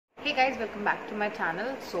Hey guys, welcome back to my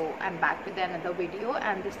channel. So I'm back with another video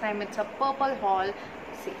and this time it's a Purplle haul.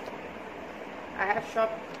 See, I have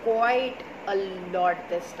shopped quite a lot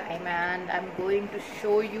this time and I'm going to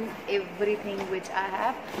show you everything which I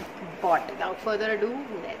have bought. Without further ado,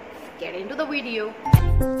 let's get into the video.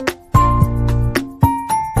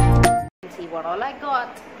 See what all I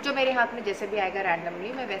got. जो मेरे हाथ में जैसे भी आएगा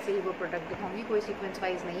randomly मैं वैसे ही वो प्रोडक्ट दिखाऊंगी, कोई सीक्वेंस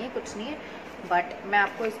वाइज नहीं है, कुछ नहीं है, बट मैं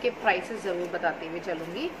आपको इसके प्राइसेस ज़रूर बताते हुए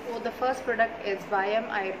चलूँगी. So the first product is Bayam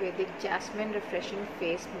Ayurvedic Jasmine Refreshing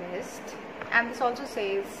Face Mist and this also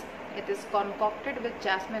says it is concocted with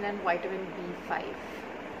jasmine and vitamin B5.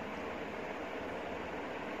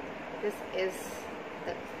 This is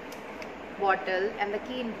the bottle and the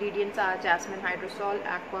key ingredients are jasmine hydrosol,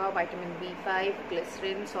 aqua, vitamin B5,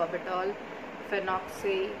 glycerin, sorbitol,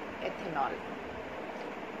 phenoxyethanol.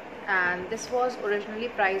 And this was originally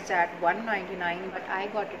priced at $199 but I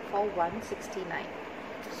got it for $169.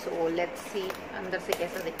 So let's see अंदर से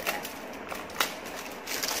कैसा दिखता है.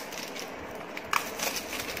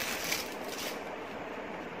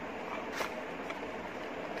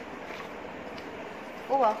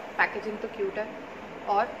 ओ वाह, packaging तो cute है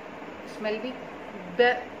और smell भी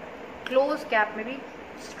क्लोज कैप में भी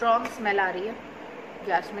स्ट्रॉन्ग स्मेल आ रही है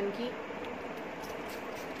जैस्मिन की.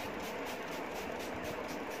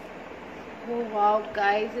 Oh wow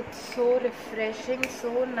guys, it's so refreshing,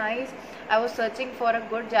 so nice. I was searching for a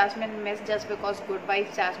good jasmine mist just because Good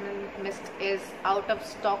Vibes jasmine mist is out of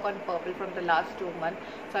stock on Purplle from the last 2 months.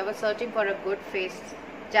 So I was searching for a good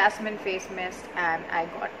jasmine face mist and I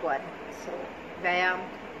got one. So Bayam,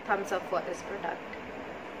 thumbs up for this product.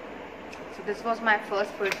 So this was my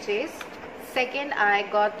first purchase. Second, I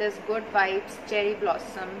got this Good Vibes Cherry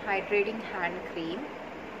Blossom Hydrating Hand Cream.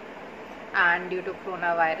 And due to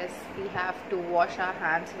coronavirus we have to wash our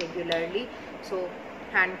hands regularly, so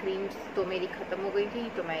hand creams तो मेरी ख़त्म हो गई थी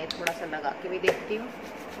तो मैं थोड़ा सा लगा के भी देखती हूँ.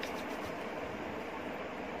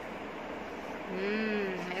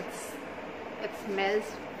 It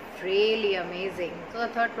smells really amazing. So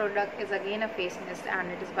the third product is again a face mist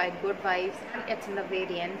and it is by Good Vibes and it's in the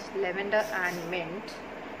variant lavender and mint,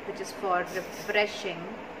 which is for refreshing.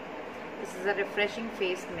 This is a refreshing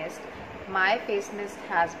face mist. My face mist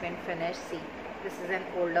has been finished. See, this is an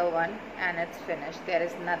older one and it's finished. There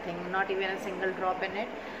is nothing, not even a single drop in it.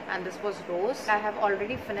 And this was rose. I have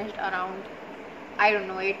already finished around, I don't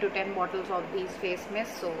know, 8 to 10 bottles of these face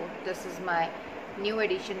mists. So this is my new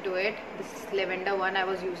addition to it. This is lavender one. I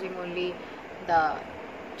was using only the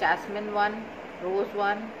jasmine one, rose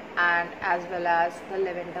one, and as well as the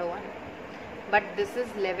lavender one. But this is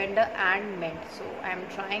lavender and mint, so I am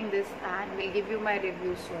trying this and will give you my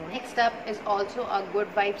review soon. Next up is also a Good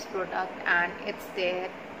Vibes product and it's their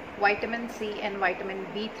vitamin C and vitamin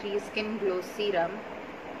B3 skin glow serum.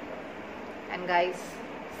 And guys,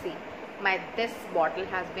 see, this bottle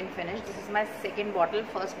has been finished. This is my second bottle.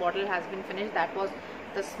 First bottle has been finished. That was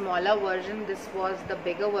the smaller version. This was the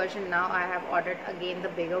bigger version. Now I have ordered again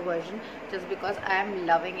the bigger version just because I am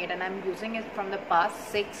loving it and I am using it from the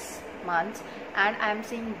past 6 months and I am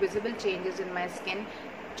seeing visible changes in my skin.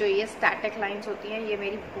 जो ये static lines होती हैं ये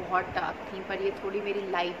मेरी बहुत dark थी पर ये थोड़ी मेरी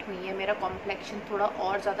लाइट हुई है. मेरा कॉम्प्लेक्शन थोड़ा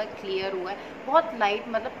और ज़्यादा क्लियर हुआ है, बहुत लाइट,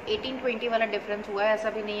 मतलब 18-20 वाला डिफरेंस हुआ है. ऐसा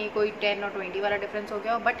भी नहीं है कोई 10 और 20 वाला डिफरेंस हो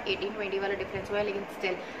गया हो, बट 18-20 वाला डिफरेंस हुआ है. लेकिन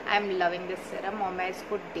still I am loving this serum और मैं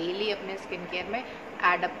इसको डेली अपने स्किन केयर में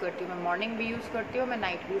ऐड अप करती हूँ. मैं मॉर्निंग भी यूज़ करती हूँ, मैं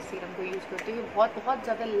नाइट भी सीरम को यूज़ करती हूँ. बहुत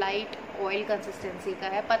ज़्यादा लाइट ऑयल कंसिस्टेंसी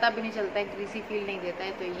का है, पता भी नहीं चलता है, ग्रीसी फील नहीं देता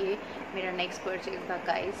है. तो ये मेरा नेक्स्ट परचेज था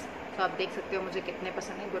गाइस. तो आप देख सकते हो मुझे कितने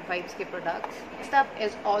पसंद है गुड वाइब्स के products. Next up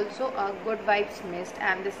is also a good vibes mist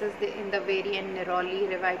and this is in the variant निरोली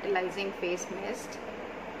revitalising face mist.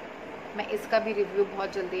 मैं इसका भी रिव्यू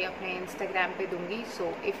बहुत जल्दी अपने इंस्टाग्राम पे दूंगी. So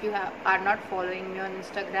if you are not following me on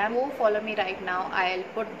Instagram, वो follow me right now. I will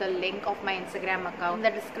put the link of my Instagram account in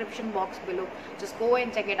the description box below. Just go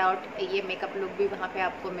and check it out. ये makeup look भी वहाँ पे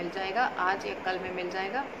आपको मिल जाएगा, आज या कल में मिल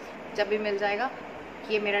जाएगा, जब भी मिल जाएगा.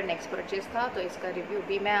 ये मेरा नेक्स्ट परचेज था तो इसका रिव्यू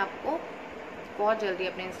भी मैं आपको बहुत जल्दी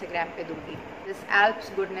अपने इंस्टाग्राम पे दूंगी. This Alps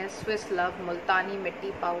goodness Swiss love मुल्तानी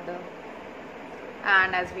मिट्टी powder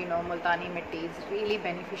and as we know multani mitti is really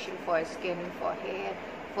beneficial for skin, for hair,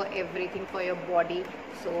 for everything, for your body.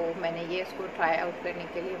 So मैंने ये इसको ट्राई आउट करने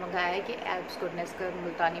के लिए मंगाया है कि एल्प्स गुडनेस का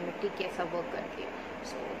मुल्तानी मिट्टी कैसा वर्क करती है.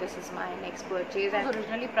 So this is my next purchase and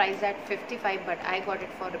originally priced at 55 but I got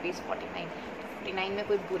it for ₹49. 49 में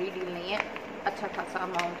कोई बुरी डील नहीं है, अच्छा खासा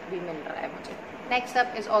अमाउंट भी मिल रहा है मुझे. Next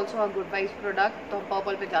up is also a good vibes product. तो हम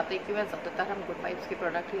पर्पल पे जाते हैं क्योंकि ज़्यादातर हम गुड वाइब्स के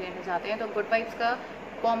प्रोडक्ट ही लेने जाते हैं. तो गुड वाइब्स का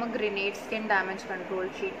pomegranate skin damage control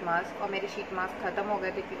sheet mask, और मेरे शीट मास्क ख़त्म हो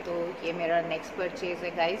गए थे तो ये मेरा नेक्स्ट परचेज़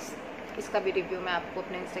है गाइस. इसका भी रिव्यू मैं आपको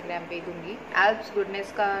अपने इंस्टाग्राम पे ही दूंगी। एल्प्स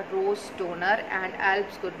गुडनेस का रोज़ टोनर एंड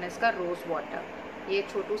एल्प्स गुडनेस का रोज़ वाटर, ये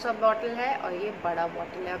छोटू सा बॉटल है और ये बड़ा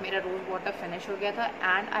बॉटल है। मेरा रोज़ वाटर फिनिश हो गया था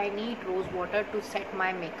and I need rose water to set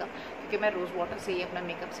my makeup, क्योंकि मैं रोज़ वाटर से ही अपना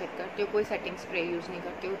मेकअप सेट करती हूँ, कोई सेटिंग स्प्रे यूज़ नहीं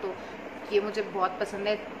करती हूँ। तो ये मुझे बहुत पसंद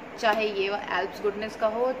है, चाहे ये एल्प्स गुडनेस का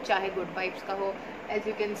हो चाहे गुड वाइब्स का हो। As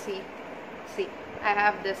you can see I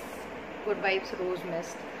have this good vibes rose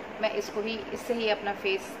mist. मैं इससे ही अपना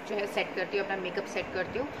फेस जो है सेट करती हूँ, अपना मेकअप सेट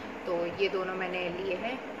करती हूँ। तो ये दोनों मैंने लिए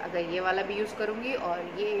हैं, अगर ये वाला भी यूज़ करूँगी। और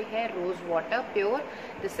ये है rose water pure,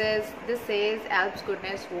 this is Alps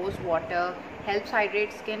goodness rose water, helps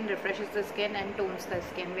hydrate skin, refreshes the skin and tones the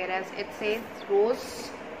skin, whereas it says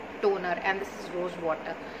rose toner and this is rose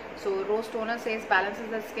water. So rose toner says balances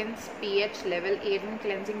the skin's pH level, aids in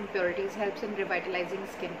cleansing impurities, helps in revitalizing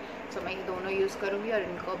skin. So मैं ये दोनों use करूँगी और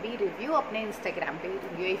इनको भी review अपने Instagram पे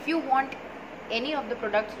दूँगी। If you want any of the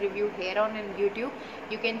products review here on YouTube,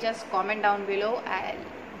 you can just comment down below. I'll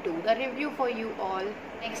do the review for you all.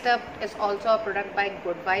 Next up is also a product by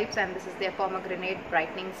Good Vibes and this is their pomegranate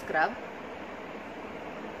brightening scrub.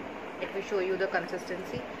 Let me show you the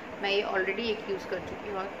consistency. मैं ये already एक use कर चुकी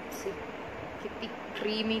हूँ और सी कितनी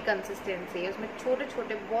creamy consistency है, उसमें छोटे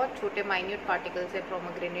छोटे बहुत छोटे माइन्यूट पार्टिकल्स है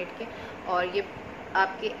पोमेग्रेनेट के, और ये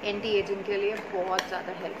आपके एंटी एजिंग के लिए बहुत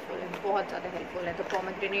ज़्यादा हेल्पफुल है। तो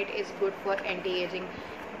pomegranate is good for anti ageing,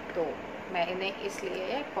 तो मैं इन्हें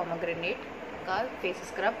इसलिए पोमेग्रेनेट का फेस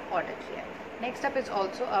स्क्रब ऑर्डर किया है। Next up is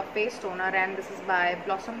also a face toner and this is by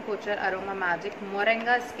blossom Kochhar aroma magic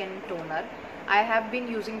moringa skin toner. I have been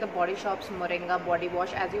using the Body Shop's Moringa body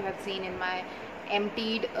wash, as you have seen in my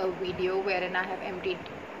emptied video wherein I have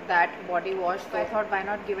emptied that body wash. So I thought why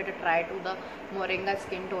not give it a try to the Moringa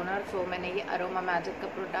skin toner. So मैंने ये Aroma Magic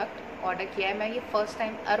का product order किया है। मैं ये first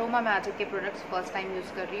time Aroma Magic के products first time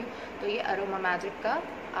use कर रही हूँ। तो ये Aroma Magic का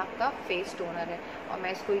आपका फेस टोनर है और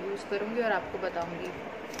मैं इसको यूज़ करूँगी और आपको बताऊँगी।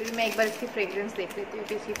 फिर मैं एक बार इसकी फ्रेगरेंस देख लेती हूँ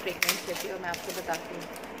कि इसकी फ्रेगरेंस कैसी है और मैं आपको बताती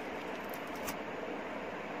हूँ।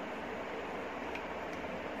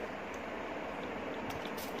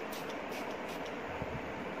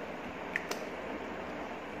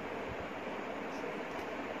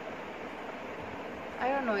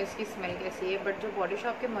 आई डोंट नो इसकी स्मेल कैसी है, बट जो बॉडी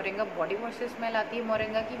शॉप के मोरिंगा बॉडी वॉश से स्मेल आती है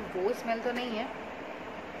मोरिंगा की, वो स्मेल तो नहीं है,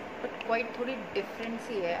 बट क्वाइट थोड़ी डिफरेंट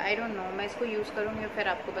सी है। आई डोंट नो, मैं इसको यूज़ करूँगी और फिर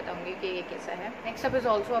आपको बताऊँगी कि ये कैसा है। Next up is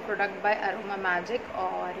also a product bye aroma magic,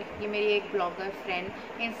 और ये मेरी एक blogger friend,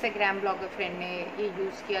 Instagram blogger friend ने ये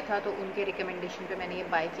यूज़ किया था, तो उनके रिकमेंडेशन पे मैंने ये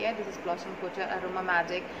बाय किया है। This is blossom Kochhar aroma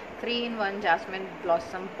magic 3-in-1 jasmine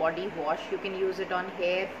blossom body wash. You can use it on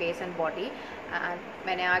here, face and body. And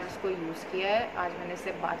मैंने आज इसको यूज़ किया है, आज मैंने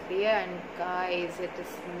इससे बात ली है and guys it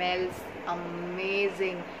smells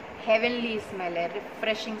amazing, heavenly smell है,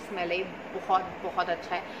 रिफ्रेशिंग स्मेल है, बहुत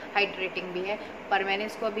अच्छा है, हाइड्रेटिंग भी है। पर मैंने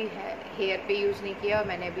इसको अभी हेयर पे यूज़ नहीं किया और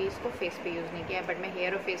मैंने अभी इसको फेस पे यूज़ नहीं किया, बट मैं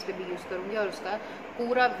हेयर और फेस पे भी यूज़ करूँगी और उसका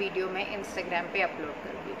पूरा वीडियो मैं इंस्टाग्राम पे अपलोड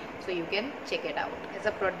करूँगी, so you can check it out. As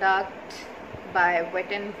a product by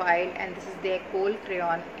weight and wild and this is there coal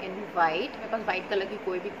crayon in white. मेरे पास वाइट कलर की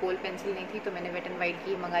कोई भी कोल पेंसिल नहीं थी, तो मैंने वेट एंड वाइट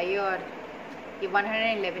की मंगाई है और ये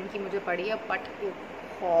 111 की मुझे पड़ी है, बट ये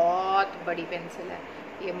बहुत बड़ी पेंसिल है,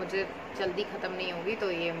 ये मुझे जल्दी ख़त्म नहीं होगी, तो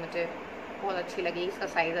ये मुझे बहुत अच्छी लगी, इसका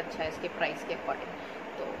साइज़ अच्छा है इसके प्राइस के अकॉर्डिंग।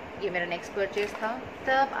 तो ये मेरा नेक्स्ट परचेज़ था।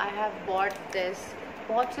 तब आई हैव बॉट दिस,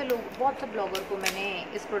 बहुत से ब्लॉगर को मैंने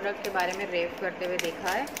इस प्रोडक्ट के बारे में रेव करते हुए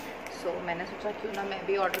देखा है, सो मैंने सोचा क्यों ना मैं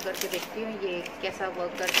भी ऑर्डर करके देखती हूँ ये कैसा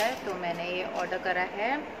वर्क करता है। तो मैंने ये ऑर्डर करा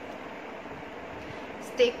है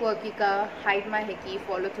स्टेक वर्की का hide my हेकी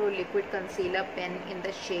follow through liquid concealer pain in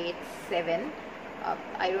the shade 7। अब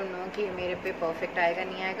आई डोंट नो कि मेरे पे परफेक्ट आएगा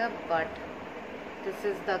नहीं आएगा, but this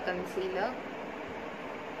is the concealer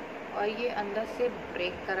और ये अंदर से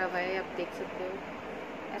ब्रेक करा हुआ है, आप देख सकते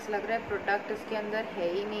हो। ऐसा लग रहा है प्रोडक्ट इसके अंदर है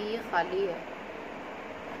ही नहीं, ये खाली है,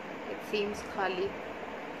 इट सीम्स खाली,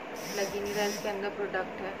 लग ही नहीं रहा इसके अंदर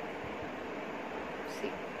प्रोडक्ट है। सी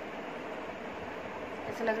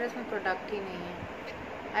ऐसा लग रहा है इसमें प्रोडक्ट ही नहीं है।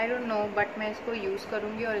 आई डोंट नो, बट मैं इसको यूज़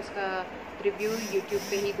करूँगी और इसका रिव्यू यूट्यूब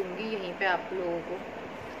पे ही दूँगी, यहीं पे आप लोगों को।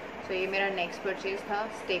 सो ये मेरा नेक्स्ट परचेज़ था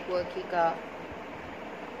स्टेक वर्की का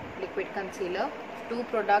liquid concealer, 2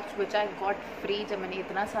 products which I got free. जब मैंने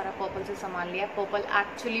इतना सारा पर्पल से सामान लिया,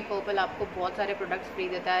 पर्पल आपको बहुत सारे प्रोडक्ट्स फ्री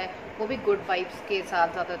देता है, वो भी गुड वाइब्स के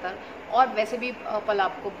साथ ज़्यादातर, और वैसे भी पर्पल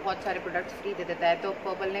आपको बहुत सारे प्रोडक्ट्स फ्री दे देता है। तो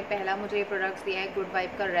पर्पल ने पहला मुझे ये प्रोडक्ट्स दिया है, गुड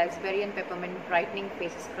वाइब का Raspberry and peppermint brightening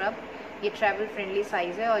face scrub. ये ट्रैवल फ्रेंडली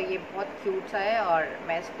साइज़ है और ये बहुत क्यूट सा है, और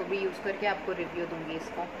मैं इसको भी यूज़ करके आपको रिव्यू दूंगी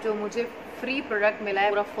इसका। जो मुझे फ्री प्रोडक्ट मिला है,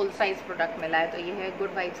 पूरा फुल साइज़ प्रोडक्ट मिला है, तो ये है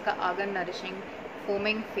गुड वाइब्स का argon nourishing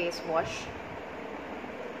foaming face wash.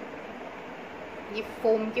 ये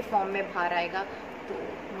फोम के फॉर्म में बाहर आएगा। तो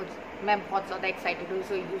मैं बहुत ज़्यादा एक्साइटेड हूँ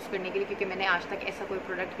इसे यूज़ करने के लिए, क्योंकि मैंने आज तक ऐसा कोई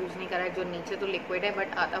प्रोडक्ट यूज़ नहीं करा है जो नीचे तो लिक्विड है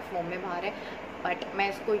बट आधा फोम में बाहर है। बट मैं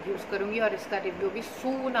इसको यूज़ करूँगी और इसका रिव्यू भी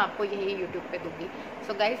सून आपको यही यूट्यूब पे दूँगी।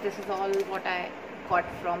 So guys, this is all what I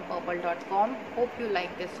got from purplle.com. Hope you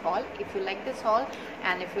like this haul. If you like this haul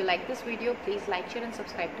and if you like this video, please like, share and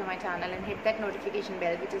subscribe to my channel and hit that notification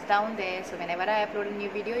bell which is down there, so whenever I upload a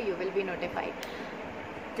new video you will be notified.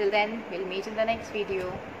 Till then, we'll meet in the next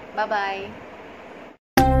video. Bye bye.